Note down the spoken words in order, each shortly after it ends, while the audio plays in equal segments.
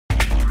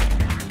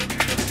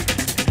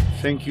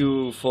Thank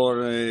you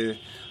for a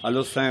lot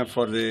of thanks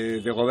for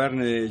the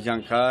governor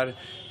Jharkhand.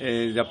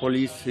 The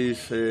police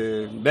is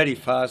very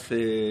fast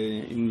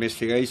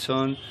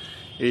investigation.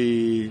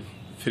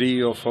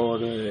 3 or 4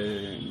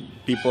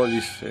 people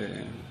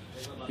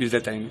is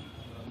detained.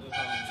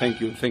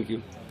 Thank you. Thank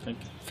you.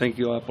 Thank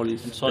you,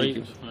 police. I'm sorry.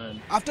 Thank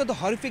you. After the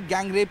horrific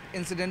gang rape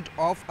incident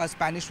of a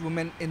Spanish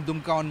woman in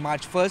Dumka on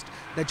March 1st,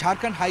 the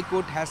Jharkhand High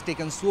Court has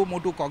taken suo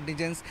motu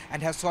cognizance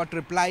and has sought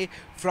reply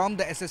from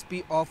the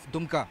SSP of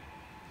Dumka.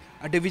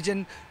 A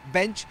division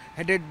bench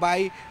headed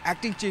by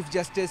Acting Chief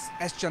Justice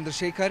S.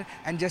 Chandrasekhar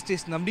and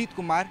Justice Navneet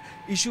Kumar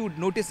issued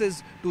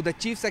notices to the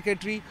Chief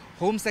Secretary,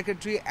 Home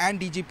Secretary and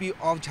DGP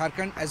of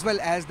Jharkhand as well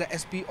as the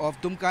SP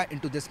of Dumka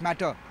into this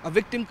matter. A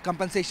victim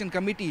compensation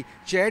committee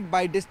chaired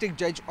by District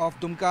Judge of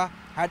Dumka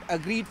had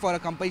agreed for a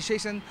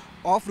compensation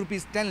of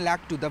 ₹10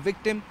 lakh to the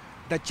victim,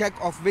 the cheque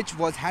of which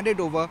was handed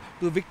over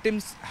to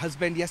victim's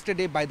husband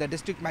yesterday by the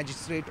District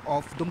Magistrate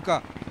of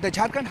Dumka. The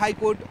Jharkhand High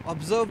Court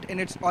observed in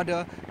its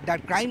order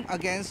that crime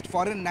against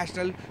foreign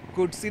national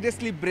could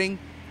seriously bring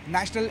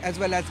national as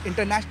well as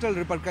international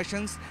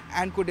repercussions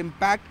and could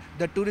impact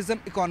the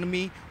tourism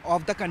economy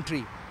of the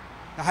country.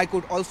 The High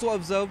Court also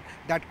observed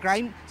that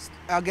crime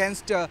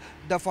against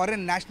the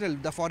foreign national,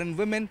 the foreign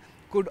women,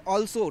 could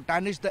also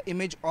tarnish the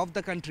image of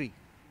the country.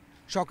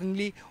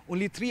 Shockingly,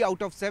 only 3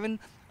 out of 7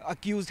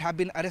 accused have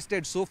been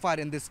arrested so far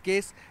in this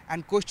case,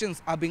 and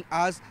questions are being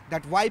asked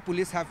that why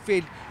police have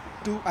failed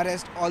to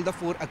arrest all the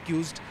 4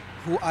 accused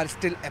who are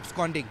still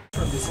absconding.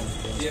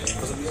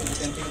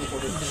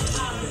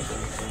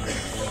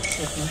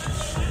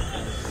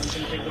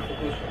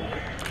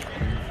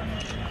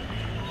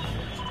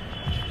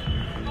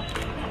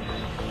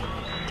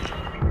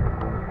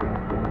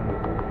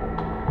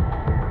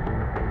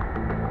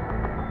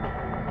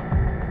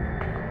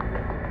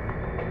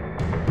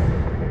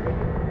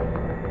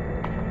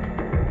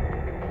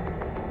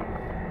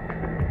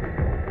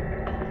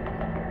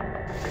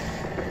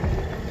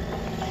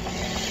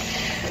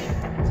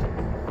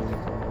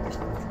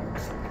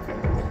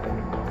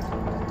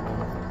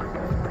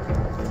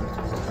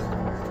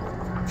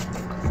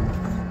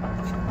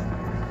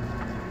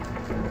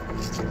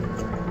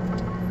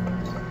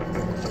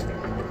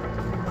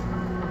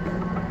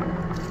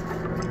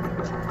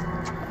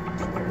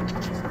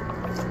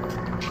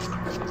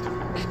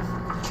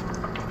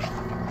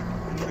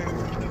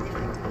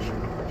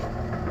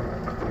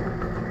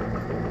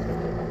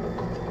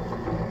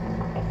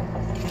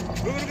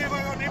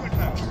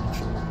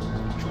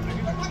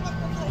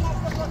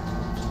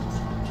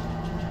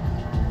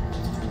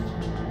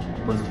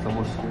 Pues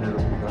estamos en el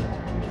hospital.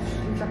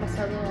 ¿Nos ha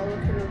pasado algo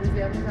que no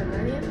desviamos a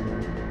nadie?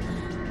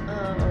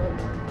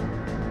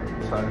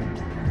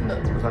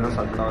 Nos han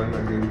asaltado en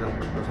la tienda,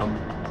 nos han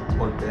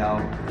golpeado,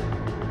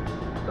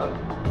 nos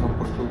han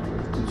puesto un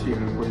cuchillo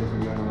en el cuello que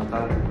me iban a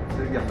matar.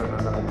 Sería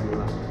Fernanda la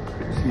viuda.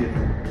 7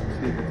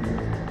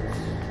 tíos.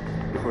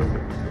 Hijos de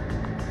puta.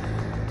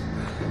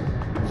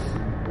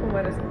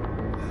 Bueno,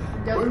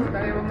 ya os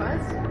contaremos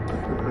más.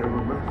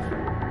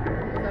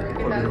 También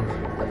qué tal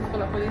estamos con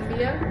la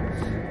policía.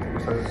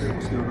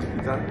 Hemos ido al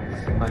hospital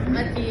allí.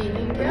 Aquí en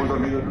India. Hemos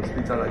dormido en el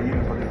hospital allí,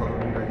 nos han dejado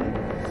dormir allí.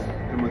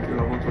 Hemos metido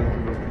la moto dentro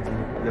del hospital.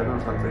 Ya no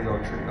nos han traído a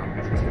 80,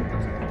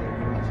 60, 70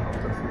 minutos a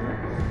otra ciudad,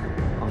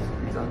 al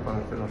hospital para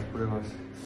hacer las pruebas.